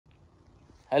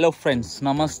Hello friends,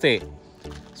 నమస్తే.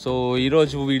 So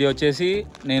ఈరోజు video వచ్చేసి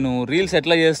నేను రీల్స్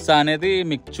ఎట్లా చేస్తా అనేది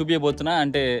మీకు చూపించబోతున్నా.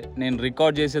 అంటే నేను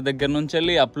రికార్డ్ చేసే దగ్గర నుంచి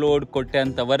వెళ్ళి అప్లోడ్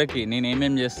కొట్టేంత వరకు నేను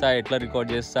ఏమేమి చేస్తా, ఎట్లా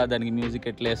రికార్డ్ చేస్తా, దానికి మ్యూజిక్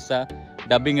ఎట్లా వేస్తా,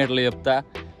 డబ్బింగ్ ఎట్లా చెప్తా,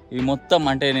 ఇవి మొత్తం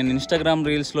అంటే నేను ఇన్స్టాగ్రామ్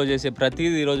రీల్స్లో చేసే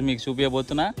ప్రతిదీ ఈరోజు మీకు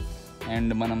చూపించబోతున్నా.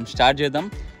 అండ్ మనం స్టార్ట్ చేద్దాం.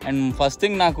 అండ్ ఫస్ట్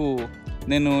థింగ్,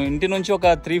 నేను ఇంటి నుంచి ఒక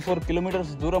 3-4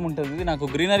 కిలోమీటర్స్ దూరం ఉంటుంది. నాకు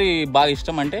గ్రీనరీ బాగా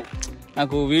ఇష్టం. అంటే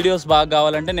నాకు వీడియోస్ బాగా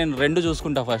కావాలంటే నేను రెండు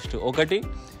చూసుకుంటా. ఫస్ట్ ఒకటి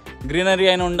గ్రీనరీ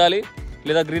అయినా ఉండాలి,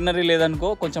 లేదా గ్రీనరీ లేదనుకో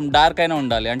కొంచెం డార్క్ అయినా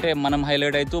ఉండాలి. అంటే మనం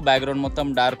హైలైట్ అవుతూ బ్యాక్గ్రౌండ్ మొత్తం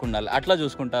డార్క్ ఉండాలి, అట్లా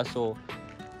చూసుకుంటా. సో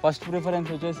ఫస్ట్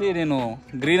ప్రిఫరెన్స్ వచ్చేసి నేను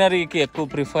గ్రీనరీకి ఎక్కువ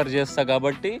ప్రిఫర్ చేస్తా.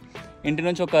 కాబట్టి ఇంటి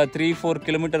నుంచి ఒక 3-4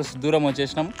 కిలోమీటర్స్ దూరం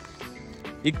వచ్చేసినాం.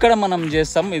 ఇక్కడ మనం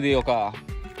చేస్తాం, ఇది ఒక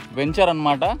వెంచర్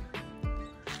అన్నమాట.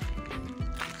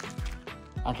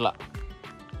 అట్లా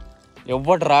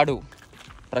ఎవ్వడు రాడు,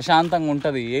 ప్రశాంతంగా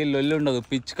ఉంటుంది, ఏ లొల్లి ఉండదు.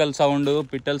 పిచ్చుకల సౌండ్,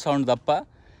 పిట్టల సౌండ్ తప్ప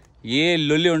ఏ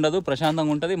లొల్లి ఉండదు,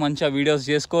 ప్రశాంతంగా ఉంటుంది. మంచిగా వీడియోస్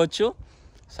చేసుకోవచ్చు,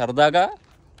 సరదాగా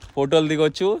ఫోటోలు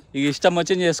దిగొచ్చు, ఇక ఇష్టం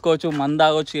వచ్చింది చేసుకోవచ్చు, మందు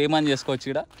తాగొచ్చు, ఏమని చేసుకోవచ్చు.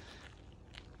 ఇక్కడ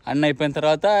అన్నీ అయిపోయిన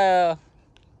తర్వాత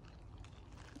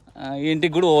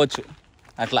ఇంటికి కూడా పోవచ్చు.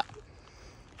 అట్లా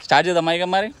స్టార్ట్ చేద్దాం. ఇక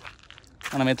మరి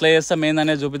మనం ఎట్లా చేస్తాం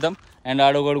ఏందనేది చూపిద్దాం.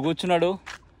 అండ్ ఒకడు కూర్చున్నాడు,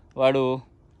 వాడు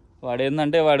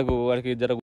ఏంటంటే వాడికి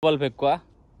జర బల్బ్ ఎక్కువ.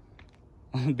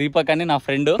 దీపక్ అని నా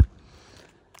ఫ్రెండ్,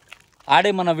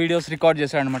 ఆడే మన వీడియోస్ రికార్డ్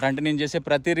చేస్తాడు అనమాట. అంటే నేను చేసే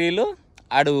ప్రతి రీలు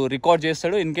ఆడు రికార్డ్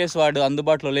చేస్తాడు. ఇన్ కేస్ వాడు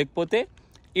అందుబాటులో లేకపోతే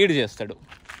ఈడు చేస్తాడు.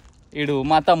 ఈడు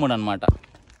మా తమ్ముడు అనమాట.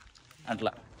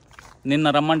 అట్లా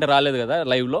నిన్న రమ్మంటే రాలేదు కదా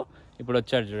లైవ్లో, ఇప్పుడు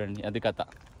వచ్చాడు చూడండి, అది కథ.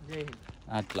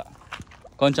 అట్లా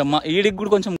కొంచెం ఈడికి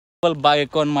కూడా కొంచెం బాగా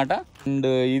ఎక్కువ అనమాట.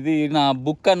 అండ్ ఇది నా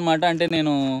బుక్ అనమాట. అంటే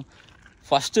నేను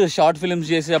ఫస్ట్ షార్ట్ ఫిల్మ్స్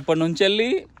చేసేటప్పటి నుంచి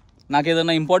వెళ్ళి నాకు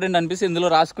ఏదైనా ఇంపార్టెంట్ అనిపిస్తే ఇందులో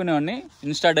రాసుకునేవాడిని.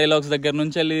 ఇన్స్టా డైలాగ్స్ దగ్గర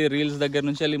నుంచి వెళ్ళి, రీల్స్ దగ్గర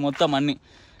నుంచి వెళ్ళి మొత్తం అన్నీ.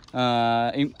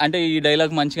 అంటే ఈ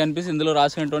డైలాగ్ మంచిగా అనిపిస్తే ఇందులో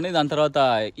రాసుకునేటోడిని, దాని తర్వాత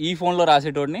ఈ ఫోన్లో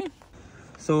రాసేటోడిని.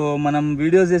 సో మనం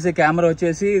వీడియోస్ చేసే కెమెరా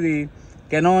వచ్చేసి ఇది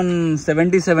కెనాన్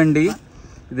 7070.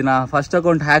 ఇది నా ఫస్ట్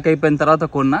అకౌంట్ హ్యాక్ అయిపోయిన తర్వాత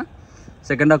కొన్నా.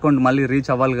 సెకండ్ అకౌంట్ మళ్ళీ రీచ్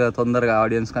అవ్వాలి కదా తొందరగా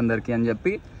ఆడియన్స్కి అందరికీ అని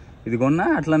చెప్పి ఇది కొన్నా.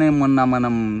 అట్లనే మొన్న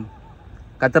మనం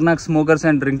ఖతర్నాక్ స్మోకర్స్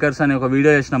అండ్ డ్రింకర్స్ అని ఒక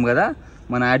వీడియో చేసినాం కదా,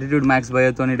 మన యాటిట్యూడ్ మ్యాక్స్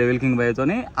భయ్యతోని, డెవిల్ కింగ్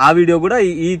భయ్యతోని. ఆ వీడియో కూడా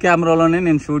ఈ కెమెరాలోనే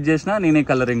నేను షూట్ చేసిన, నేనే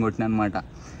కలరింగ్ కొట్టిన అనమాట.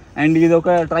 అండ్ ఇది ఒక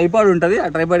ట్రైపాడ్ ఉంటుంది. ఆ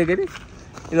ట్రైపాడ్కి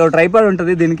ఇది ఒక ట్రైపాడ్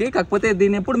ఉంటుంది దీనికి. కాకపోతే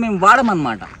దీన్ని ఎప్పుడు మేము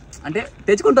వాడమన్నమాట. అంటే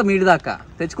తెచ్చుకుంటాం, ఈడి దాకా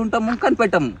తెచ్చుకుంటాము,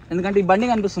 కనిపెట్టాము. ఎందుకంటే ఈ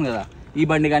బండి కనిపిస్తుంది కదా, ఈ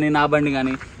బండి కానీ నా బండి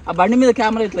కానీ, ఆ బండి మీద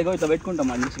కెమెరా ఇట్లా పెట్టుకుంటాం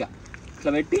మంచిగా.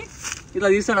 ఇట్లా పెట్టి ఇట్లా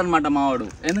తీస్తాడనమాట మావాడు.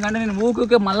 ఎందుకంటే నేను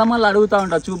ఊకే మళ్ళీ అడుగుతూ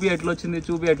ఉంటా, చూపి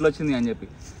ఎట్లొచ్చింది అని చెప్పి.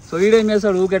 సో వీడేం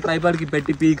చేస్తాడు, ఊకే ట్రైపాడ్కి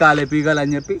పెట్టి పీకాలి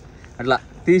అని చెప్పి అట్లా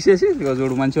తీసేసి, ఇక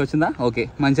చూడు మంచిగా వచ్చిందా, ఓకే,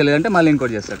 మంచిగా లేదంటే మళ్ళీ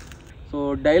ఇంకోటి చేస్తాడు. సో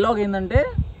డైలాగ్ ఏంటంటే,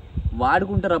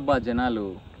 వాడుకుంటారు అబ్బా జనాలు,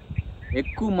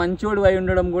 ఎక్కువ మంచోడు అయి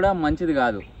ఉండడం కూడా మంచిది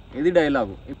కాదు. ఇది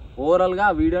డైలాగు. ఓవరాల్గా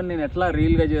ఆ వీడియోని నేను ఎట్లా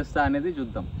రీల్గా చేస్తా అనేది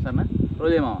చూద్దాం. సరేనా?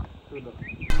 రోజేమావా చూద్దాం.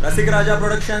 రసిక రాజా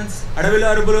ప్రొడక్షన్స్, అడవిలో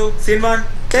అరుపులు, సీన్ 1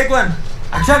 టేక్ 1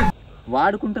 యాక్షన్.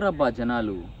 వాడుకుంటారు అబ్బా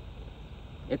జనాలు,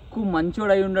 ఎక్కువ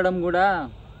మంచోడు అయి ఉండడం కూడా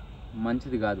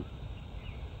మంచిది కాదు.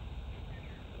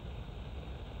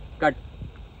 కట్.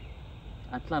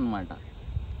 అట్లా అన్నమాట.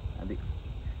 అది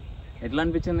ఎట్లా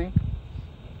అనిపించింది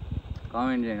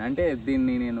కామెంట్ చేయండి. అంటే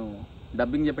దీన్ని నేను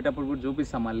డబ్బింగ్ చెప్పేటప్పుడు కూడా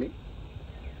చూపిస్తాను మళ్ళీ.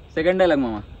 సెకండ్ డైలాగ్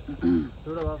మామ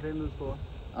చూడవా, ఫ్రేమ్ చూసుకో,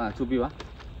 చూపివా.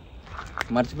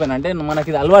 మర్చిపోయాను. అంటే మనకి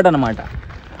ఇది అలవాటు అనమాట.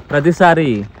 ప్రతిసారి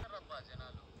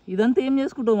ఇదంతా ఏం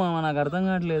చేసుకుంటావు మామ, నాకు అర్థం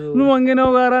కావట్లేదు. నువ్వు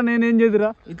వంగినావు గారా, నేనేం చేదిరా.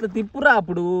 ఇట్లా తిప్పురా.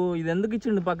 అప్పుడు ఇది ఎందుకు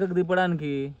ఇచ్చిండు పక్కకు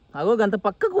తిప్పడానికి? అగో అంత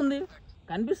పక్కకు ఉంది,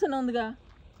 కనిపిస్తూనే ఉందిగా.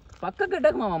 పక్కకు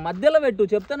పెట్టకు మామ, మధ్యలో పెట్టు.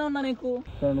 చెప్తానే ఉన్నా నీకు,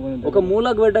 ఒక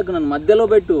మూలకు పెట్టకు, నన్ను మధ్యలో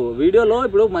పెట్టు. వీడియోలో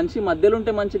ఇప్పుడు మంచి మధ్యలో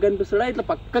ఉంటే మంచిగా కనిపిస్తాడా, ఇట్లా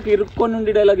పక్కకి ఇరుక్కొని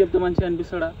నుండి డైలాగ్ చెప్తే మంచిగా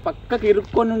అనిపిస్తాడా? పక్కకి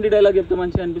ఇరుక్కొని నుండి డైలాగ్ చెప్తే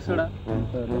మంచిగా అనిపిస్తాడా?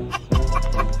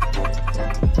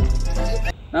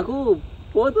 నాకు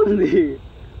పోతుంది.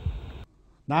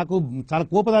 నాకు చాలా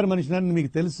కోపదారి మనిషిని మీకు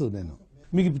తెలుసు. నేను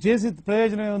మీకు చేసి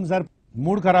ప్రయోజనం ఏముంది సార్?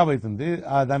 మూడ్ ఖరాబ్ అవుతుంది,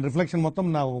 దాని రిఫ్లెక్షన్ మొత్తం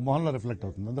నా మొహంలో రిఫ్లెక్ట్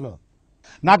అవుతుంది. అందులో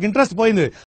నాకు ఇంట్రెస్ట్ పోయింది.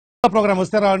 ప్రోగ్రామ్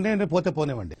వస్తే రావండి, పోతే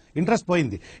పోనివ్వండి, ఇంట్రెస్ట్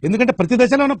పోయింది. ఎందుకంటే ప్రతి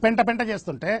దశలోనూ పెంట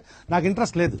చేస్తుంటే నాకు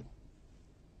ఇంట్రెస్ట్ లేదు.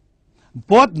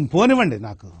 పోనివ్వండి,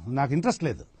 నాకు ఇంట్రెస్ట్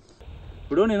లేదు.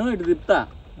 ఇప్పుడు నేను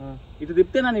ఇటు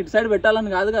తిప్తే నన్ను ఇటు సైడ్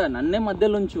పెట్టాలని కాదు కదా, నన్నే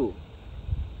మధ్యలో ఉంచు.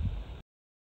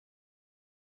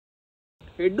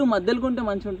 హెడ్ మధ్యలో ఉంటే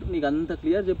మంచిగా ఉంటుంది. నీకు అంత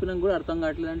క్లియర్ చెప్పినా కూడా అర్థం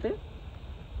కావట్లేదు అంటే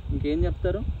ఇంకేం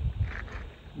చెప్తారు?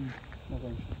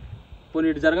 పోనీ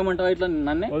ఇటు జరగమంటావా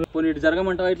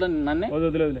ఇట్లా నన్నే?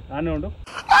 వదిలేదు ఆనే ఉండు.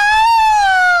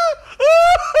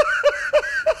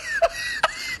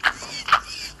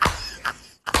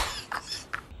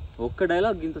 ఒక్క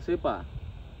డైలాగ్ ఇంతసేపా?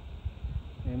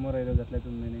 ఏమో ఈరోజు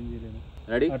అట్లయితుంది, నేనేం చేయలేను.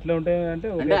 రెడీ? అట్లా ఉంటాయి అంటే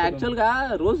యాక్చువల్గా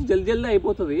రోజు జల్దీ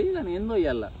అయిపోతుంది, కానీ ఏందో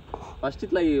ఇవ్వాల ఫస్ట్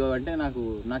ఇట్లా అంటే నాకు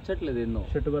నచ్చట్లేదు ఏందో.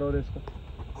 షర్ట్ బరాబర్ వేసుకో.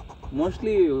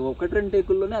 మోస్ట్లీ 1-2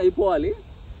 టేకుల్లోనే అయిపోవాలి.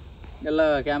 ఇలా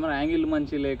కెమెరా యాంగిల్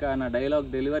మంచి లేక నా డైలాగ్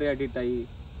డెలివరీ అటు ఇట్ అయ్యి.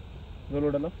 రోల్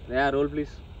కూడా రోల్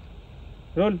ప్లీజ్.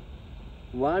 రోల్.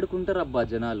 వాడుకుంటారు అబ్బా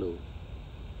జనాలు.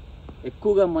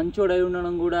 ఎక్కువగా మంచోడై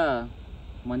ఉండడం కూడా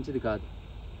మంచిది కాదు.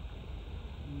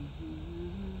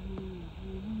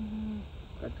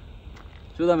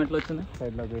 చూద్దాం ఎట్లా వచ్చింది.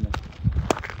 సైడ్లో పోయినా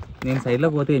నేను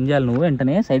సైడ్లోకి పోతే ఏం చేయాలి? నువ్వు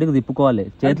వెంటనే సైడ్కి తిప్పుకోవాలి.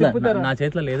 చేతిలో నా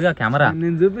చేతిలో లేదుగా కెమెరా.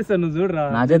 నేను చూపిస్తాను, నువ్వు చూడరా.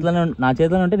 నా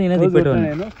చేతిలో ఉంటే నేనే తిప్పేటోని.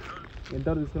 నేను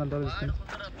ఎంతవరకు తీసుకుని అంతవరకు తీసుకుని.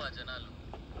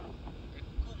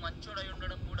 ఎక్కువ మంచోడై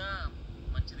ఉండడం కూడా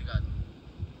మంచిది కాదు.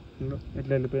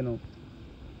 ఎట్లా వెళ్ళిపోయినావు?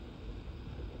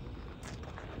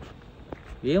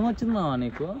 ఏమొచ్చింది మావా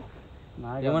నీకు?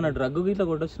 ఏమన్నా డ్రగ్ ఇట్లా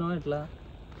కొట్టొచ్చినావా? ఎట్లా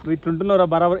నువ్వు ఇట్లుంటున్నావురా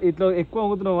బరాబర్? ఇట్లా ఎక్కువ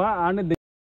అవుతున్నావా? ఆడనే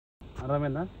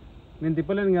అర్థమైందా? నేను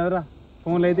తిప్పలేను కదరా.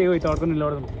 ఫోన్లో అయితే ఇట్లా పడుకొని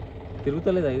నిలబడదాం.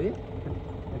 తిరుగుతలేదా ఇది?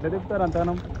 ఎట్లా తిప్పుతారు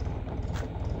అంతగానం?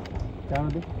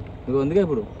 ఏమది ఇక ఉందిగా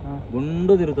ఇప్పుడు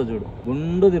గుండు తిరుగుతా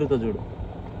చూడు.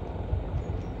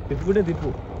 తిప్పుకుంటే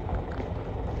తిప్పు.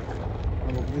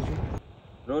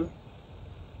 రోల్.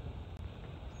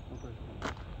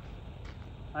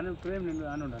 అని ఫ్రేమ్ నేను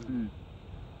అని ఉండాలి.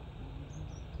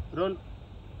 రోల్.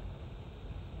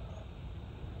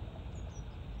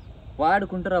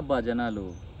 వాడుకుంటారు అబ్బా జనాలు.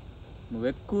 నువ్వు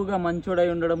ఎక్కువగా మంచోడై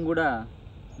ఉండడం కూడా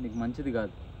నీకు మంచిది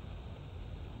కాదు.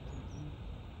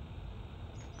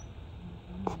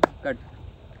 కట్.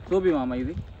 చూపి మామ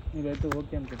ఇది. ఇదైతే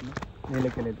ఓకే అనుకుంటున్నా. నీ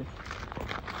లెక్కలైతే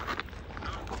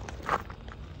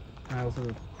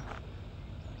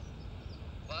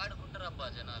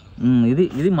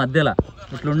ఇది మధ్యలో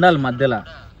ఇట్లా ఉండాలి. మధ్యలో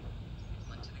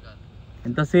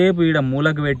ఎంతసేపు ఈడ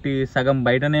మూలకు పెట్టి సగం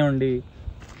బయటనే ఉండి.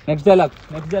 Next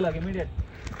dialogue immediate.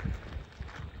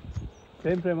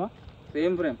 Same ఫ్రేమా?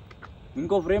 Same frame.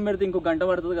 ఇంకో ఫ్రేమ్ పెడితే ఇంకో గంట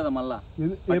పడుతుంది కదా మళ్ళా.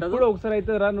 ఎప్పుడు ఒకసారి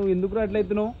అవుతుంది రా. నువ్వు ఎందుకు రా అట్లా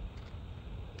అవుతున్నావు?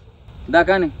 దా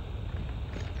కానీ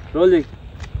రోల్ చేయి.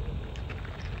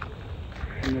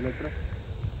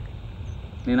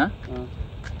 నేనా?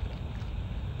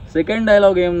 సెకండ్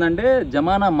డైలాగ్ ఏముందంటే,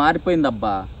 జమానా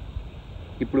మారిపోయిందబ్బా,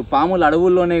 ఇప్పుడు పాములు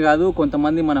అడవుల్లోనే కాదు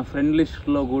కొంతమంది మన ఫ్రెండ్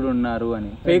లిస్ట్లో కూడా ఉన్నారు అని.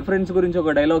 ఫేక్ ఫ్రెండ్స్ గురించి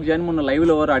ఒక డైలాగ్ చేయని మొన్న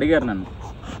లైవ్లో ఎవరు అడిగారు నన్ను.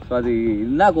 సో అది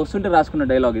ఇందాక వస్తుంటే రాసుకున్న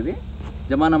డైలాగ్ ఇది.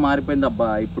 జమానా మారిపోయిందబ్బా,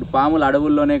 ఇప్పుడు పాములు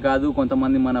అడవుల్లోనే కాదు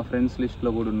కొంతమంది మన ఫ్రెండ్స్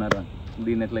లిస్ట్లో కూడా ఉన్నారు అని.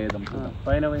 దీన్ని ఎట్లా చేద్దాం?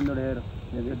 పైన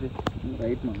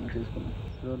రైట్ మనం చేసుకున్నాం.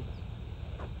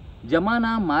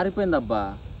 జమానా మారిపోయిందబ్బా,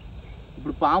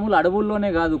 ఇప్పుడు పాములు అడవుల్లోనే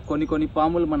కాదు కొన్ని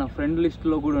పాములు మన ఫ్రెండ్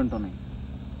లిస్ట్లో కూడా ఉంటున్నాయి.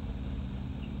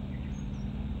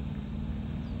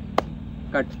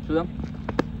 కట్. చూద్దాం.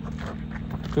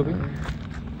 చూపి.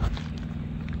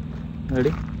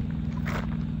 రెడీ?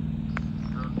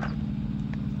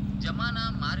 జమానా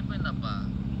మారిపోయిందబ్బా,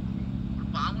 ఇప్పుడు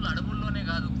పాములు అడవుల్లోనే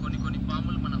కాదు కొన్ని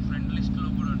పాములు మన ఫ్రెండ్ లిస్ట్లో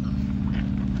కూడా ఉంటున్నాయి.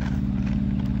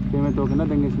 ఏమైతే ఓకేనా?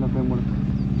 తెంగేసిన ఫ్రేమ్ కూడా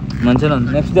మంచిగా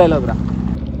ఉంది. నెక్స్ట్ డైలాగ్ రా.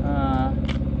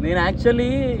 నేను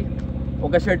యాక్చువల్లీ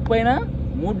ఒక షర్ట్ పైన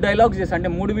 3 డైలాగ్స్ చేస్తాను, అంటే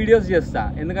 3 వీడియోస్ చేస్తా.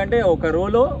 ఎందుకంటే ఒక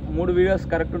రోలో 3 వీడియోస్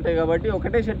కరెక్ట్ ఉంటాయి కాబట్టి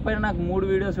ఒకటే షర్ట్ పైన నాకు 3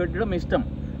 వీడియోస్ పెట్టడం ఇష్టం.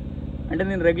 అంటే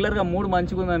నేను రెగ్యులర్గా 3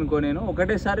 మంచిగా ఉందనుకో, నేను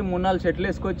ఒకటేసారి 3-4 షర్ట్లు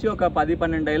వేసుకొచ్చి ఒక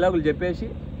 10-12 డైలాగులు చెప్పేసి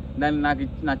దాన్ని నాకు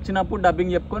నచ్చినప్పుడు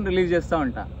డబ్బింగ్ చెప్పుకొని రిలీజ్ చేస్తూ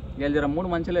ఉంటా. ఇవాళ జర 3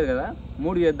 మంచిలేదు కదా,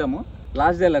 3 చేద్దాము.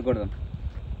 లాస్ట్ డైలాగ్ కొడదాం.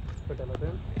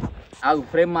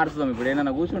 ఫ్రేమ్ మార్చుదాం. ఇప్పుడు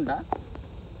ఏమైనా కూర్చుంటా,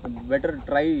 బెటర్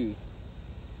ట్రై.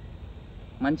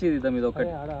 మంచిది ఇద్దాం ఇది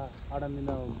ఒకటి. ఏడా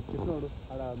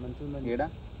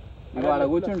ఆడ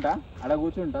కూర్చుంటా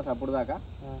సప్పుడు దాకా.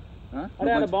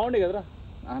 బాగుండే కదరా.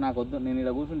 నాకు వద్దు, నేను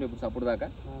ఇక్కడ కూర్చుంటే ఇప్పుడు సప్పుడు దాకా.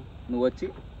 నువ్వు వచ్చి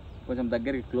కొంచెం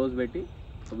దగ్గరికి క్లోజ్ పెట్టి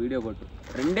వీడియో కొట్టు.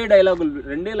 2 డైలాగులు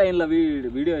 2 లైన్ల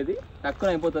వీడియో ఇది, తక్కువ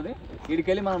అయిపోతుంది.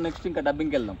 వీడికెళ్ళి మనం నెక్స్ట్ ఇంకా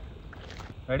డబ్బింగ్కి వెళ్దాం.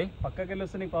 రెడీ? పక్కకి వెళ్ళి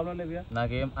వస్తే నీకు ప్రాబ్లం లేదు.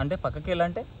 నాకేం అంటే పక్కకి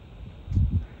వెళ్ళంటే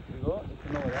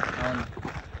అవును,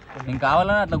 నేను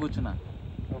కావాలని అట్లా కూర్చున్నా.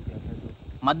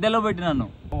 మధ్యలో పెట్టి నన్ను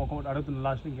ఒకటి అడుగుతున్నా.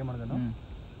 లాస్ట్ ఇంకేమడతాను,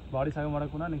 బాడీ సగం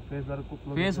అడగకుండా నీకు ఫేస్ వరకు,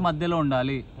 ఫేస్ మధ్యలో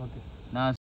ఉండాలి. ఓకే. నా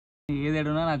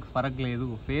ఏదేడున్నా నాకు ఫరక్ లేదు,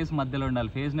 ఫేస్ మధ్యలో ఉండాలి.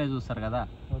 ఫేస్నే చూస్తారు కదా.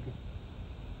 ఓకే.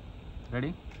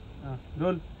 రెడీ?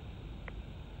 రోల్.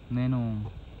 నేను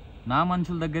నా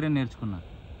మనుషుల దగ్గరే నేర్చుకున్నా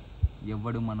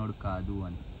ఎవ్వడు మనోడు కాదు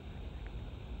అని.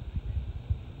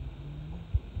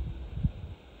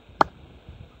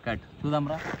 కట్. చూద్దాం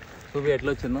రా, చూపి ఎట్లా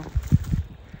వచ్చిందో.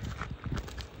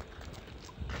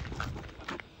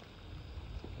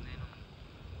 నేను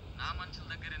నా మనుషుల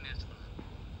దగ్గరే నేర్చుకున్నా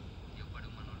ఎవ్వడు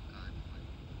మనోడు కాదు అని.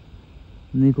 3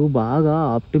 నీకు బాగా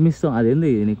ఆప్టిమిస్ట్ అదేంది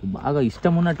నీకు బాగా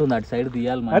ఇష్టం ఉన్నట్టుంది అటు సైడ్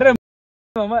తీయాలి మరి. అరే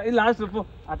ఇది లాస్ట్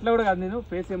అట్లా కూడా కాదు, నేను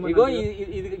ఫేస్ ఇగో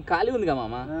ఇది ఖాళీ ఉందిగా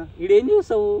మామ, ఈడేం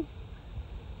చేస్తావు?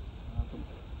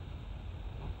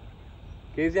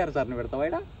 కేసీఆర్ సార్ని పెడతావా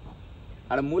ఈడ?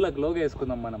 ఆడ మూలకు లోగా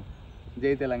వేసుకుందాం మనం,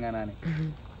 జై తెలంగాణ అని.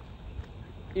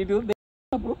 ఇటు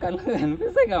అప్పుడు కళ్ళు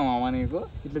కనిపిస్తాయి కదా మామ నీకు,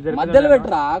 ఇట్లా మధ్యలో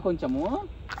పెట్టరా కొంచెము.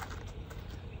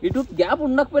 ఇటు గ్యాప్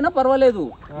ఉండకపోయినా పర్వాలేదు,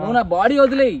 నువ్వు నా బాడీ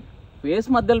వదిలేయి, ఫేస్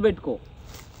మధ్యలో పెట్టుకో.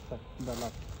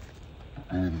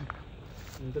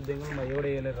 ఇంత దెంగలు మా ఎవడ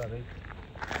వేయలేరు అది.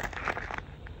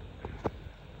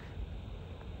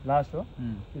 లాస్ట్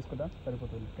తీసుకుంటా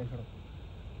సరిపోతుంది. టెన్షన్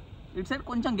ఇటు సైడ్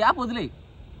కొంచెం గ్యాప్ వదిలేయి,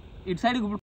 ఇటు సైడ్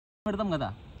ఇప్పుడు పెడతాం కదా,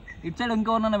 ఇటు సైడ్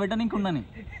ఇంకెవరన్నా పెట్టడానికి ఉండని,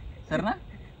 సరేనా?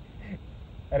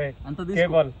 అరే అంత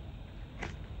తీసుకో.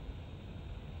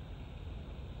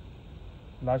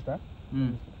 లాస్టా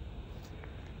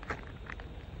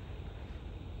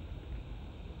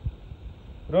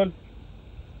రోల్.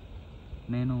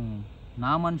 నేను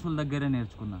నా మనుషుల దగ్గరే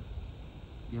నేర్చుకున్నా,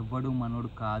 ఎవ్వడు మనోడు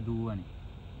కాదు అని.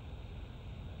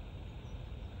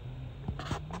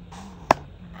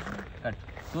 కట్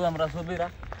చూద్దాం రా, చూపిరా.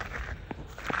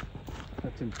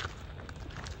 వచ్చింది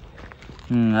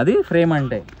అది ఫ్రేమ్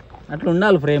అంటే అట్లా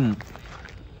ఉండాలి ఫ్రేమ్.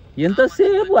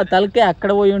 ఎంతసేపు ఆ తలకే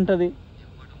అక్కడ పోయి ఉంటుంది,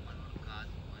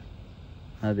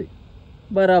 అది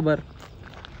బరాబర్.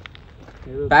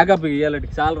 ప్యాకప్ ఇవ్వాలి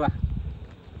చాలరా.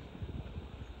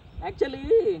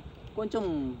 యాక్చువల్లీ కొంచెం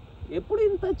ఎప్పుడు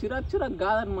ఇంత చిరాకు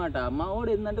కాదనమాట. మా వాడు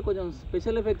ఏంటంటే కొంచెం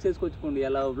స్పెషల్ ఎఫెక్ట్స్ వేసుకొచ్చుకోండి,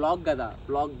 అలా వ్లాగ్ కదా,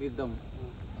 వ్లాగ్ తీద్దాం.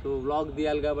 సో వ్లాగ్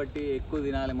తీయాలి కాబట్టి ఎక్కువ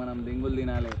తినాలి మనం, దెంగులు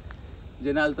తినాలి,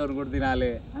 జనాలతో కూడా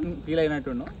తినాలి అని ఫీల్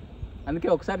అయినట్టుండు. అందుకే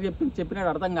ఒకసారి చెప్పినాడు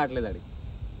అర్థం కావట్లేదు అది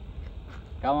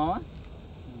కామామా.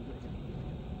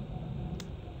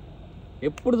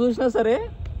 ఎప్పుడు చూసినా సరే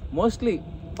మోస్ట్లీ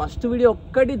ఫస్ట్ వీడియో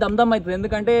ఒక్కటి దమ్దమ్ అవుతుంది,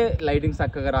 ఎందుకంటే లైటింగ్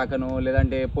చక్కగా రాకను,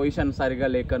 లేదంటే పొజిషన్ సరిగా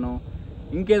లేకను,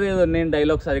 ఇంకేదేదో నేను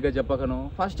డైలాగ్ సరిగ్గా చెప్పకను.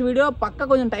 ఫస్ట్ వీడియో పక్క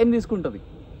కొంచెం టైం తీసుకుంటుంది,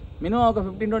 మినిమం ఒక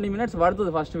 15-20 minutes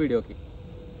పడుతుంది ఫస్ట్ వీడియోకి.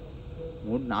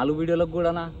 3-4 వీడియోలకు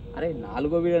కూడానా? అరే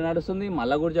 4వ వీడియో నడుస్తుంది,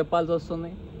 మళ్ళీ కూడా చెప్పాల్సి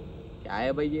వస్తుంది. క్యాయ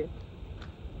భయ్యే.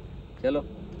 చలో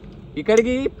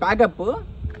ఇక్కడికి ప్యాకప్,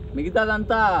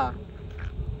 మిగతాదంతా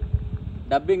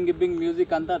డబ్బింగ్ గిబ్బింగ్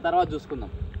మ్యూజిక్ అంతా తర్వాత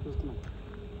చూసుకుందాం.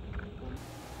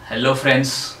 హలో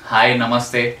ఫ్రెండ్స్, హాయ్,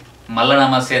 నమస్తే. మళ్ళీ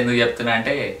నమస్తే ఎందుకు చెప్తున్నా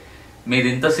అంటే, మీరు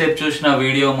ఇంతసేపు చూసిన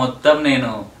వీడియో మొత్తం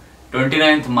నేను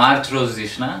 29th March రోజు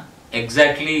తీసిన.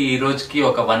 ఎగ్జాక్ట్లీ ఈ రోజుకి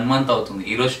ఒక 1 month అవుతుంది.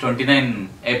 ఈరోజు 29th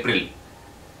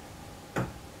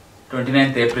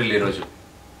April ఈరోజు.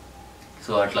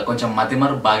 సో అట్లా కొంచెం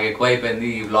మతిమరుపు బాగా ఎక్కువ అయిపోయింది.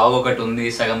 ఈ వ్లాగ్ ఒకటి ఉంది,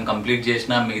 సగం కంప్లీట్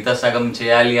చేసిన, మిగతా సగం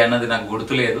చేయాలి అన్నది నాకు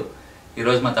గుర్తులేదు.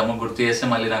 ఈరోజు మా తమ్ముడు గుర్తు చేస్తే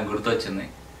మళ్ళీ నాకు గుర్తు వచ్చింది.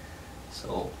 సో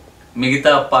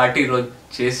మిగతా పార్ట్ ఈరోజు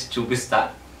చేసి చూపిస్తా.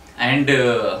 అండ్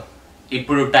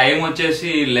ఇప్పుడు టైం వచ్చేసి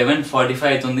 11:45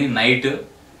 అవుతుంది నైట్.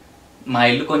 మా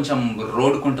ఇల్లు కొంచెం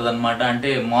రోడ్కు ఉంటుంది అనమాట. అంటే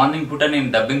మార్నింగ్ పూట నేను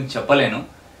డబ్బింగ్ చెప్పలేను,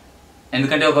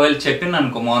 ఎందుకంటే ఒకవేళ చెప్పిన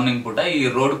అనుకో మార్నింగ్ పూట ఈ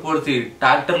రోడ్ పూర్తి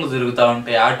ట్రాక్టర్లు తిరుగుతూ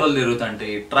ఉంటాయి, ఆటోలు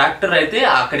తిరుగుతుంటాయి. ట్రాక్టర్ అయితే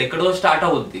అక్కడెక్కడో స్టార్ట్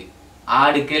అవుద్ది,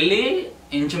 ఆడికెళ్ళి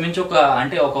ఇంచుమించు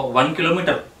ఒక 1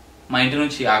 kilometer మా ఇంటి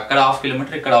నుంచి, అక్కడ 1/2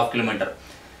 kilometer, ఇక్కడ 1/2 kilometer.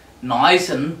 నాయిస్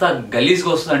ఎంత గలీజ్గా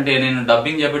వస్తుంది అంటే, నేను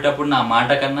డబ్బింగ్ చెప్పేటప్పుడు నా మాట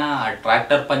కన్నా ఆ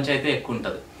ట్రాక్టర్ పంచాయితే ఎక్కువ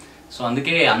ఉంటుంది. సో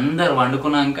అందుకే అందరు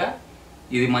వండుకున్నాక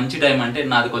ఇది మంచి టైం. అంటే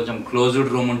నాది కొంచెం క్లోజ్డ్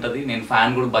రూమ్ ఉంటుంది, నేను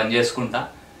ఫ్యాన్ కూడా బంద్ చేసుకుంటా.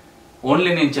 ఓన్లీ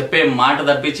నేను చెప్పే మాట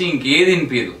తప్పించి ఇంకేది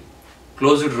వినిపించదు,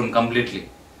 క్లోజ్డ్ రూమ్ కంప్లీట్లీ.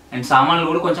 అండ్ సామాన్లు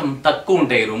కూడా కొంచెం తక్కువ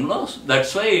ఉంటాయి ఈ రూమ్లో.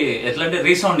 దట్స్ వై ఎట్లా అంటే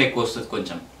రీసౌండ్ ఎక్కువ వస్తుంది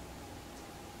కొంచెం.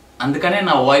 అందుకనే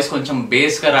నా వాయిస్ కొంచెం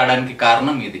బేస్గా రావడానికి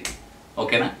కారణం ఇది.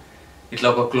 ఓకేనా? ఇట్లా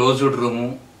ఒక క్లోజ్డ్ రూము,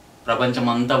 ప్రపంచం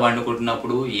అంతా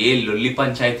వండుకుంటున్నప్పుడు ఏ లొల్లి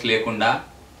పంచాయతీ లేకుండా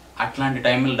అట్లాంటి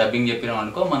టైంలో డబ్బింగ్ చెప్పినాం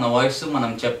అనుకో, మన వాయిస్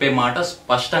మనం చెప్పే మాట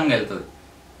స్పష్టంగా వెళ్తుంది.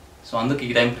 సో అందుకు ఈ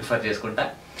టైం ప్రిఫర్ చేసుకుంటా.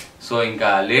 సో ఇంకా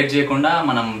లేట్ చేయకుండా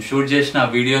మనం షూట్ చేసిన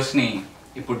వీడియోస్ని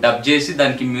ఇప్పుడు డబ్ చేసి,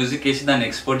 దానికి మ్యూజిక్ వేసి, దాన్ని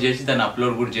ఎక్స్పోర్ట్ చేసి, దాన్ని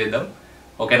అప్లోడ్ కూడా చేద్దాం.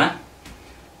 ఓకేనా?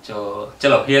 సో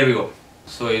చలో హియర్ వి గో.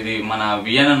 సో ఇది మన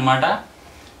విఎన్ అనమాట.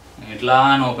 ఇట్లా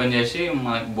అని ఓపెన్ చేసి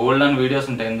మనకు బోల్డ్ అని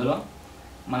వీడియోస్ ఉంటాయి ఇందులో.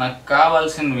 మనకు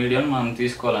కావాల్సిన వీడియోని మనం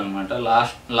తీసుకోవాలన్నమాట.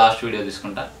 లాస్ట్ వీడియో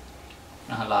తీసుకుంటా.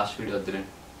 లాస్ట్ వీడియో వద్దులే,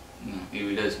 ఈ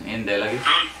వీడియో ఏం డైలాగ్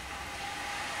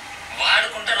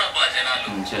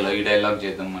చలో ఈ డైలాగ్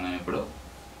చేద్దాం మనం ఇప్పుడు.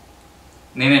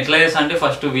 నేను ఎట్లా చేస్తా అంటే,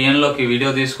 ఫస్ట్ విఎన్లోకి వీడియో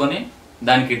తీసుకొని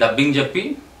దానికి డబ్బింగ్ చెప్పి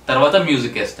తర్వాత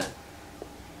మ్యూజిక్ వేస్తా.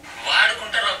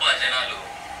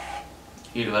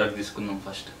 వీడి వరకు తీసుకుందాం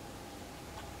ఫస్ట్.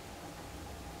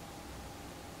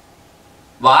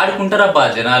 వాడుకుంటారబ్బా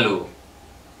జనాలు.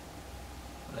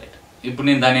 రైట్, ఇప్పుడు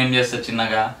నేను దాన్ని ఏం చేస్తా,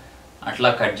 చిన్నగా అట్లా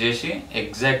కట్ చేసి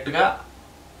ఎగ్జాక్ట్గా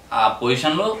ఆ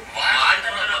పొజిషన్లో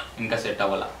ఇంకా సెట్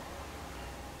అవ్వాల,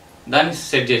 దాన్ని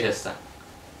సెట్ చేసేస్తా.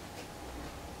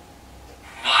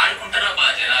 వాడుకుంటారా బా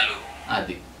జనాలు,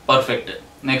 అది పర్ఫెక్ట్.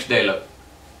 నెక్స్ట్ డైలాగ్,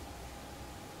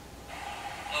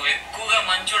 నువ్వు ఎక్కువగా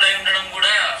మంచోడై ఉండడం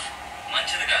కూడా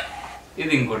మంచిది కాదు.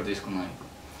 ఇది ఇంకోటి తీసుకున్నాం ఇప్పుడు,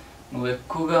 నువ్వు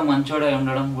ఎక్కువగా మంచోడై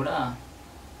ఉండడం కూడా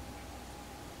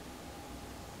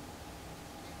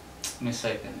మిస్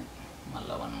అయిపోయింది.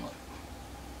 మళ్ళా 1 more,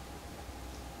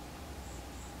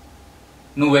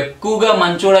 నువ్వు ఎక్కువగా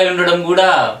మంచోడై ఉండడం కూడా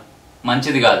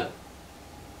మంచిది కాదు.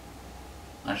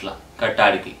 అట్లా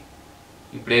కట్టాడికి.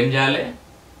 ఇప్పుడు ఏం చేయాలి,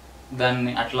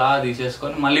 దాన్ని అట్లా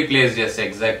తీసేసుకొని మళ్ళీ ప్లేస్ చేస్తే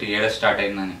ఎగ్జాక్ట్ ఏడ స్టార్ట్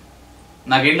అయిందని.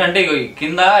 నాకేంటంటే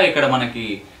కింద ఇక్కడ మనకి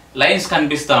లైన్స్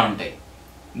కనిపిస్తూ ఉంటాయి,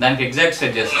 దానికి ఎగ్జాక్ట్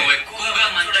సెట్ చేస్తాను.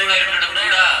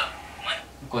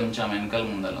 కొంచెం వెనకాల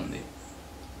ముందర ఉంది,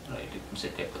 రైట్, ఇప్పుడు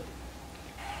సెట్ అయిపోతుంది.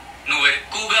 నువ్వు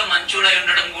ఎక్కువగా మంచోడై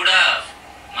ఉండడం కూడా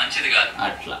మంచిది కాదు.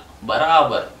 అట్లా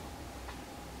బరాబర్.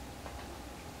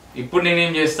 ఇప్పుడు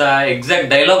నేనేం చేస్తా, ఎగ్జాక్ట్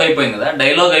డైలాగ్ అయిపోయింది కదా,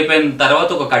 డైలాగ్ అయిపోయిన తర్వాత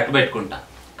ఒక కట్ పెట్టుకుంటా,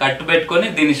 కట్ పెట్టుకొని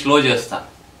దీన్ని స్లో చేస్తా.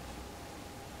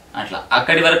 అట్లా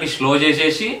అక్కడి వరకు స్లో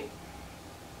చేసేసి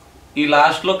ఈ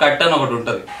లాస్ట్లో కట్ అని ఒకటి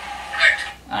ఉంటుంది,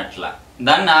 అట్లా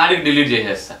దాన్ని ఆడికి డిలీట్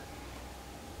చేసేస్తా.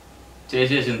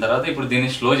 చేసేసిన తర్వాత ఇప్పుడు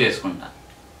దీన్ని స్లో చేసుకుంటా,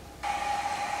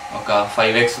 ఒక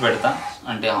 5x పెడతా,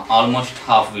 అంటే ఆల్మోస్ట్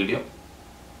హాఫ్ వీడియో.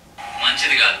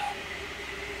 మంచిది కాదు.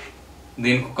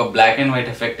 దీనికి ఒక బ్లాక్ అండ్ వైట్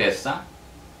ఎఫెక్ట్ వేస్తా.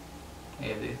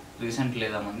 ఏది రీసెంట్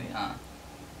లేదా మంది,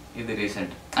 ఇది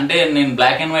రీసెంట్. అంటే నేను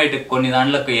బ్లాక్ అండ్ వైట్ కొన్ని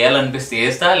దాంట్లోకి వేయాలనిపిస్తే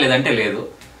వేస్తా, లేదంటే లేదు,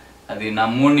 అది నా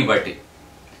మూడ్ని బట్టి.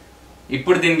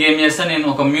 ఇప్పుడు దీనికి ఏం చేస్తా, నేను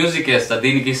ఒక మ్యూజిక్ వేస్తా,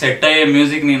 దీనికి సెట్ అయ్యే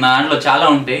మ్యూజిక్ నా దాంట్లో చాలా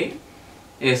ఉంటాయి,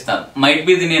 వేస్తా. మైట్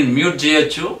బి ఇది నేను మ్యూట్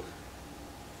చేయొచ్చు,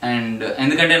 అండ్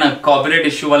ఎందుకంటే నాకు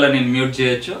కాపీరైట్ ఇష్యూ వల్ల నేను మ్యూట్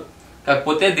చేయొచ్చు.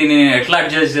 కాకపోతే దీన్ని నేను ఎట్లా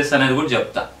అడ్జస్ట్ చేస్తా అనేది కూడా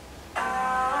చెప్తా.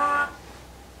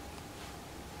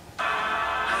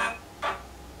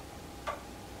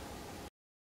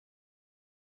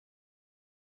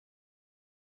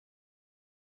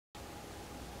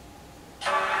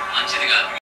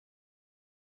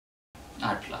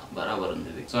 అట్లా బరాబర్ ఉంది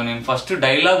ఇది. సో నేను ఫస్ట్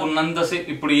డైలాగ్ ఉన్నంతసేపు,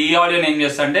 ఇప్పుడు ఈ ఆడియోని ఏం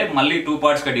చేస్తా అంటే మళ్ళీ 2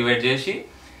 partsగా డివైడ్ చేసి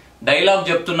డైలాగ్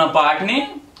చెప్తున్న పార్ట్ని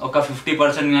ఒక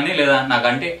 50% కానీ, లేదా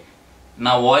నాకంటే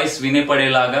నా వాయిస్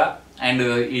వినపడేలాగా అండ్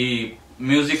ఈ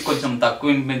మ్యూజిక్ కొంచెం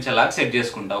తక్కువ వినిపించేలాగా సెట్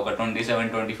చేసుకుంటా. ఒక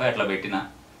 27-25 అట్లా పెట్టినా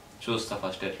చూస్తా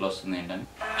ఫస్ట్ ఎట్లా వస్తుంది ఏంటని.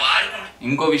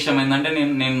 ఇంకో విషయం ఏంటంటే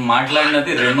నేను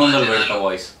మాట్లాడినది 200 పెడతా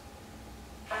వాయిస్.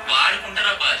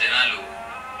 వాడుకుంటారా బా జనాలు,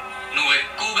 నువ్వు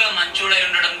ఎక్కువగా మంచోడై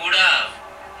ఉండడం కూడా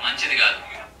మంచిది కాదు.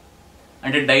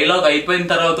 అంటే డైలాగ్ అయిపోయిన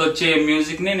తర్వాత వచ్చే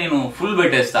మ్యూజిక్ ని నేను ఫుల్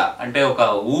పెట్టేస్తా, అంటే ఒక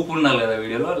ఊపు ఉండాలి కదా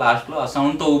వీడియోలో, లాస్ట్ లో ఆ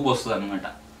సౌండ్ తో ఊపు వస్తుంది అనమాట.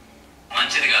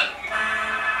 మంచిది కాదు.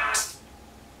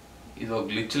 ఇది ఒక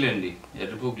గ్లిచ్ లేండి,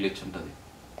 ఎరుపు గ్లిచ్ ఉంటుంది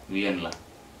విఎన్ లా.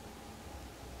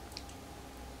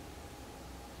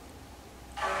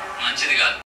 మంచిది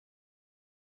కాదు.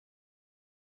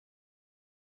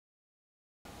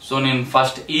 సో నేను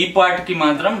ఫస్ట్ ఈ పార్ట్ కి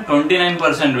మాత్రం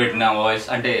 29% పెట్టిన వాయిస్,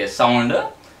 అంటే సౌండ్.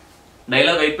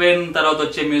 డైలాగ్ అయిపోయిన తర్వాత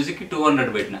వచ్చే మ్యూజిక్ కి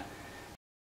 200 పెట్టిన.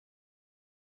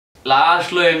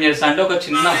 లాస్ట్ లో ఏం చేస్తా అంటే ఒక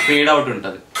చిన్న ఫేడ్ అవుట్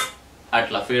ఉంటుంది,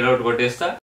 అట్లా ఫేడ్ అవుట్ కొట్టేస్తా.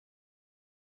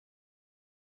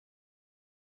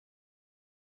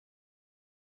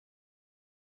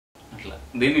 అట్లా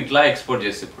దీన్ని ఇట్లా ఎక్స్పోర్ట్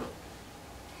చేసి ఇప్పుడు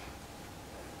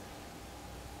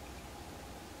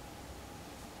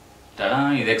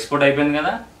ఇది ఎక్స్పోర్ట్ అయిపోయింది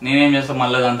కదా. నేనేం చేస్తా,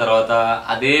 మళ్ళీ దాని తర్వాత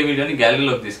అదే వీడియోని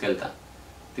గ్యాలరీలోకి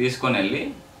తీసుకొని వెళ్ళి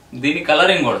దీన్ని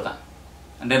కలరింగ్ కొడతా.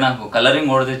 అంటే నాకు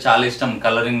కలరింగ్ కొడితే చాలా ఇష్టం.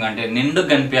 కలరింగ్ అంటే నిండు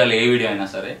కనిపించాలి ఏ వీడియో అయినా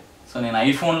సరే. సో నేను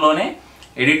ఐఫోన్లోనే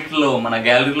ఎడిట్లో, మన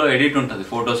గ్యాలరీలో ఎడిట్ ఉంటుంది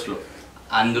ఫొటోస్లో,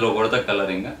 అందులో కొడతా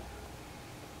కలరింగ్.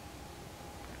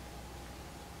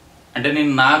 అంటే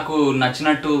నేను నాకు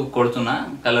నచ్చినట్టు కొడుతున్నా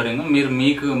కలరింగ్. మీరు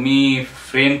మీకు మీ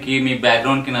ఫ్రేమ్కి, మీ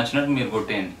బ్యాక్గ్రౌండ్కి నచ్చినట్టు మీరు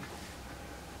కొట్టేయండి.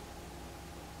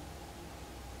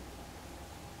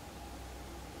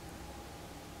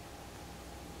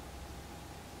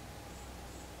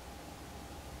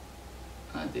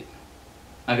 అది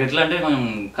నాకు ఎట్లా అంటే కొంచెం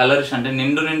కలర్స్ అంటే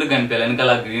నిండు కనిపించాలి,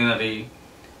 వెనకాల గ్రీనరీ.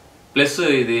 ప్లస్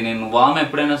ఇది నేను వామ్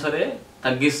ఎప్పుడైనా సరే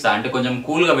తగ్గిస్తా, అంటే కొంచెం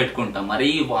కూల్గా పెట్టుకుంటా. మరీ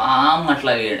వామ్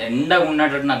అట్లా ఎండగా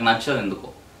ఉన్నట్టు నాకు నచ్చదు ఎందుకో.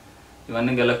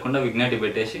 ఇవన్నీ గెలకుండా విగ్నేటి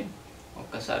పెట్టేసి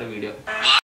ఒక్కసారి వీడియో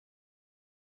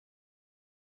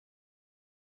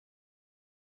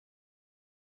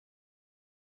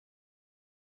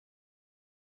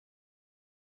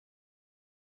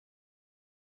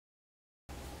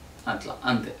అట్లా,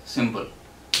 అంతే సింపుల్.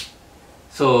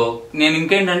 సో నేను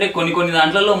ఇంకేంటంటే కొన్ని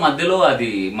దాంట్లలో మధ్యలో అది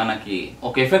మనకి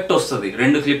ఒక ఎఫెక్ట్ వస్తుంది,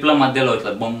 2 క్లిప్ల మధ్యలో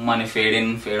ఇట్లా బొమ్మ అని ఫేడ్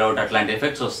ఇన్ ఫేడ్ అవుట్ అట్లాంటి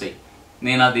ఎఫెక్ట్స్ వస్తాయి.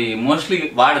 నేను అది మోస్ట్లీ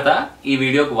వాడతా, ఈ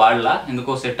వీడియోకి వాడలా,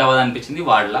 ఎందుకో సెట్ అవ్వదు అనిపించింది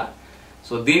వాడలా.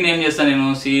 సో దీన్ని ఏం చేస్తాను, నేను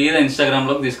సీదా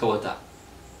ఇన్స్టాగ్రామ్లోకి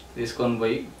తీసుకొని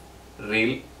పోయి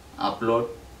రీల్ అప్లోడ్.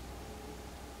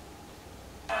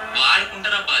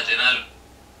 వాడుకుంటారబ్బా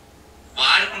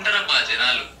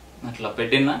జనాలు అట్లా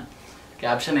పెట్టినా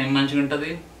క్యాప్షన్ ఏం మంచిగా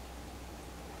ఉంటుంది,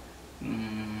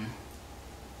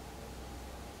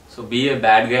 సో బీ ఏ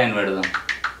బ్యాడ్ గా అని పెడదాం.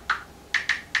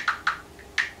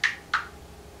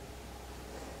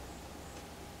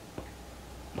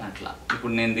 అట్లా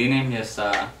ఇప్పుడు నేను దీని ఏం చేస్తా,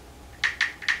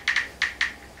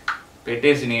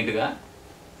 పెట్టేసి నీట్గా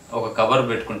ఒక కవర్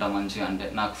పెట్టుకుంటా మంచిగా, అంటే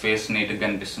నాకు ఫేస్ నీట్గా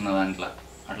కనిపిస్తున్న దాంట్లో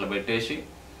అట్లా పెట్టేసి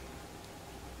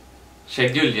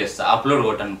షెడ్యూల్ చేస్తా. అప్లోడ్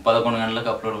కొట్టాను, 11 గంటలకు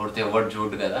అప్లోడ్ కొడితే ఎవరు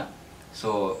చూడు కదా. సో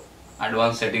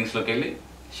అడ్వాన్స్ సెట్టింగ్స్లోకి వెళ్ళి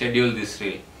షెడ్యూల్ దిస్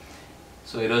రీల్.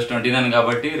 సో ఈరోజు 29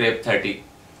 కాబట్టి రేపు 30,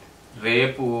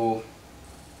 రేపు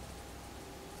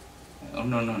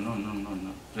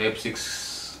 6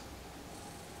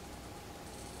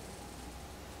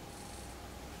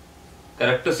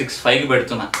 కరెక్ట్ 6:05కి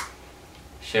పెడుతున్నా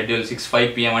షెడ్యూల్. 6:05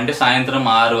 PM అంటే సాయంత్రం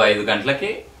 6-5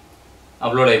 గంటలకి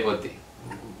అప్లోడ్ అయిపోద్ది.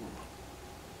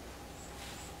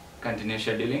 కంటిన్యూ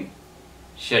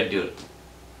షెడ్యూల్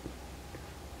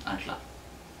అట్లా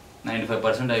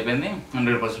 95% అయిపోయింది,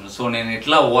 100%. సో నేను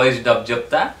ఇట్లా వాయిస్ డబ్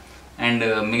చెప్తా. అండ్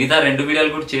మిగతా 2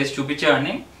 వీడియోలు కూడా చేసి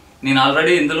చూపించేవాడిని. నేను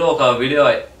ఆల్రెడీ ఇందులో ఒక వీడియో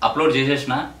అప్లోడ్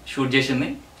చేసేసిన, షూట్ చేసింది.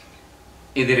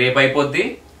 ఇది రేపు అయిపోద్ది.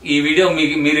 ఈ వీడియో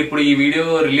మీరు ఇప్పుడు ఈ వీడియో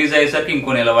రిలీజ్ అయ్యేసరికి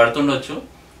ఇంకో నెల పడుతుండొచ్చు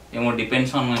ఏమో,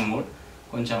 డిపెండ్స్ ఆన్ మై మూడ్.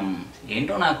 కొంచెం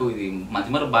ఏంటో నాకు ఇది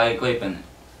మధ్యమర బాగా ఎక్కువ అయిపోయింది.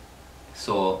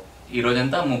 సో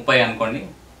ఈరోజంతా 30 అనుకోండి.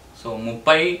 సో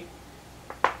 30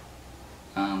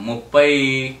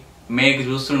 మేకి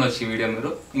చూస్తుండొచ్చు ఈ వీడియో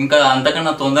మీరు. ఇంకా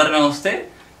అంతకన్నా తొందరనే వస్తే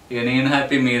ఇక నేను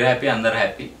హ్యాపీ, మీరు హ్యాపీ, అందరు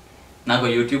హ్యాపీ. నాకు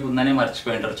యూట్యూబ్ ఉందనే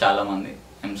మర్చిపోయి ఉంటారు చాలామంది.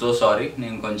 I'm so sorry.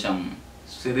 నేను కొంచెం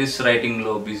సిరీస్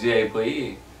రైటింగ్లో బిజీ అయిపోయి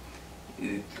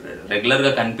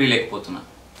రెగ్యులర్గా కనిపించలేకపోతున్నా.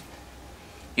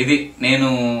 ఇది నేను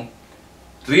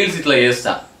రీల్స్ ఇట్లా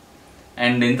చేస్తా.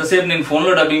 అండ్ ఇంతసేపు నేను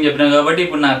ఫోన్లో డబ్బింగ్ చెప్పినా కాబట్టి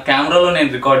ఇప్పుడు నా కెమెరాలో నేను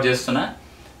రికార్డ్ చేస్తున్నా.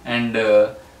 అండ్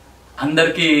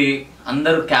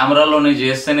అందరు కెమెరాలోనే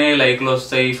చేస్తేనే లైక్లు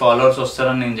వస్తాయి, ఫాలోవర్స్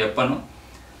వస్తారని నేను చెప్పను.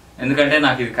 ఎందుకంటే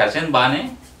నాకు ఇది ఖర్చు బాగానే.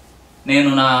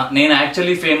 నేను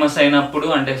యాక్చువల్లీ ఫేమస్ అయినప్పుడు,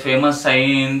 అంటే ఫేమస్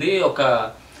అయింది ఒక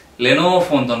లెనోవో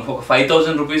ఫోన్తో, ఒక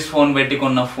 5000 రూపీస్ ఫోన్ పెట్టి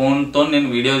కొన్న ఫోన్తో నేను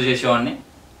వీడియోస్ చేసేవాడిని.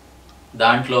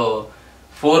 దాంట్లో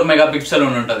 4 మెగాపిక్సెల్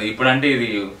ఉంటుంది. ఇప్పుడంటే ఇది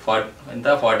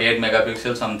 48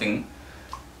 మెగాపిక్సెల్ సంథింగ్.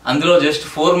 అందులో జస్ట్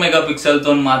 4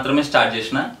 మెగాపిక్సెల్తో మాత్రమే స్టార్ట్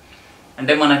చేసిన.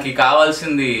 అంటే మనకి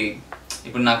కావాల్సింది,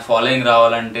 ఇప్పుడు నాకు ఫాలోయింగ్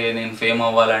రావాలంటే, నేను ఫేమ్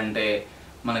అవ్వాలంటే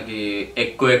మనకి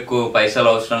ఎక్కువ పైసలు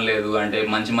అవసరం లేదు, అంటే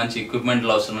మంచి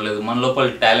ఎక్విప్మెంట్లు అవసరం లేదు. మన లోపల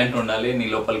టాలెంట్ ఉండాలి, నీ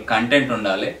లోపల కంటెంట్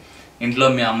ఉండాలి. ఇంట్లో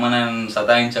మీ అమ్మ నన్ను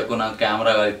సతాయించకు, నాకు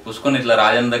కెమెరా పుసుకొని ఇట్లా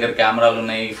రాజన్ దగ్గర కెమెరాలు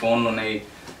ఉన్నాయి, ఫోన్లు ఉన్నాయి,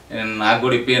 నాకు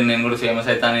కూడా ఇప్పియను, నేను కూడా ఫేమస్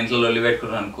అవుతాను, ఇంట్లో లొల్లి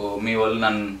పెట్టుకున్నాను అనుకో, మీ వాళ్ళు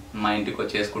నన్ను మా ఇంటికి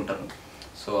వచ్చి చేసుకుంటారు.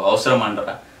 సో అవసరం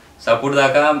అంటారా? సపోర్ట్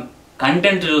దాకా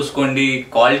కంటెంట్ చూసుకోండి,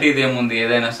 క్వాలిటీది ఏముంది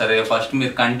ఏదైనా సరే. ఫస్ట్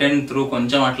మీరు కంటెంట్ త్రూ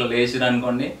కొంచెం అట్లా లేచిరు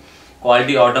అనుకోండి,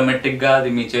 క్వాలిటీ ఆటోమేటిక్గా అది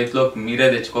మీ చేతిలో మీరే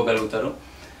తెచ్చుకోగలుగుతారు.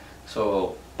 సో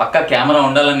పక్కా కెమెరా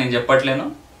ఉండాలని నేను చెప్పట్లేను,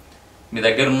 మీ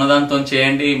దగ్గర ఉన్నదాంతో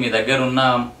చేయండి, మీ దగ్గర ఉన్న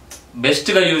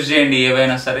బెస్ట్గా యూజ్ చేయండి.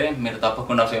 ఏవైనా సరే మీరు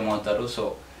తప్పకుండా ఫేమ్ అవుతారు. సో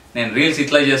నేను రీల్స్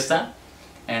ఇట్లా చేస్తా.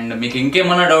 అండ్ మీకు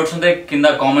ఇంకేమన్నా డౌట్స్ ఉంటే కింద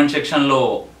కామెంట్ సెక్షన్లో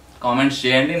కామెంట్స్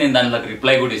చేయండి, నేను దాంట్లోకి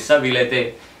రిప్లై కూడా ఇస్తా. వీలైతే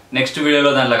నెక్స్ట్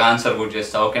వీడియోలో దాంట్లోకి ఆన్సర్ కూడా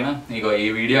చేస్తా. ఓకేనా? ఇగో ఈ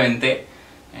వీడియో ఇంతే.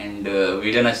 అండ్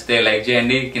వీడియో నచ్చితే లైక్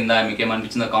చేయండి, కింద మీకు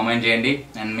ఏమనిపించిందో కామెంట్ చేయండి.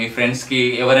 అండ్ మీ ఫ్రెండ్స్కి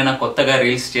ఎవరైనా కొత్తగా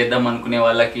రీల్స్ చేద్దాం అనుకునే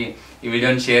వాళ్ళకి ఈ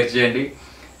వీడియోని షేర్ చేయండి.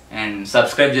 అండ్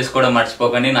సబ్స్క్రైబ్ చేసుకోవడం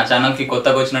మర్చిపోకండి. నా ఛానల్కి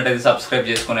కొత్తగా వచ్చినట్టయితే సబ్స్క్రైబ్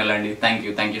చేసుకొని వెళ్ళండి.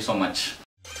 Thank you so much.